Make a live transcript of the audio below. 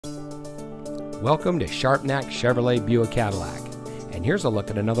Welcome to Sharpnack Chevrolet Buick Cadillac. And here's a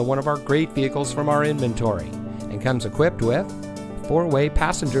look at another one of our great vehicles from our inventory. And comes equipped with 4-way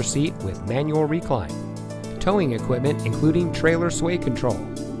passenger seat with manual recline, towing equipment including trailer sway control,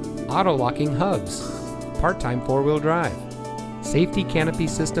 auto-locking hubs, part-time 4-wheel drive, safety canopy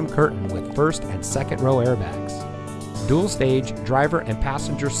system curtain with first and second row airbags, dual-stage driver and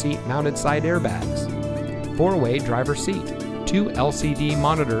passenger seat mounted side airbags, 4-way driver seat, 2 LCD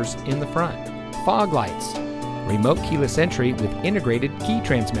monitors in the front, fog lights, remote keyless entry with integrated key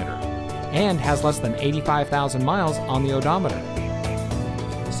transmitter, and has less than 85,000 miles on the odometer.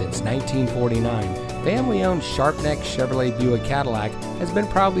 Since 1949, family-owned Sharpnack Chevrolet Buick Cadillac has been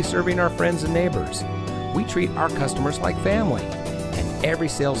proudly serving our friends and neighbors. We treat our customers like family, and every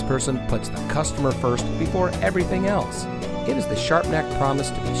salesperson puts the customer first before everything else. It is the Sharpnack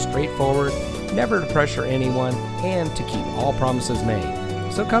promise to be straightforward, never to pressure anyone, and to keep all promises made.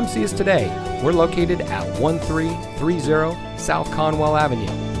 So come see us today. We're located at 1330 South Conwell Avenue.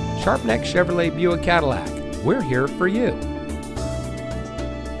 Sharpnack Chevrolet Buick Cadillac. We're here for you.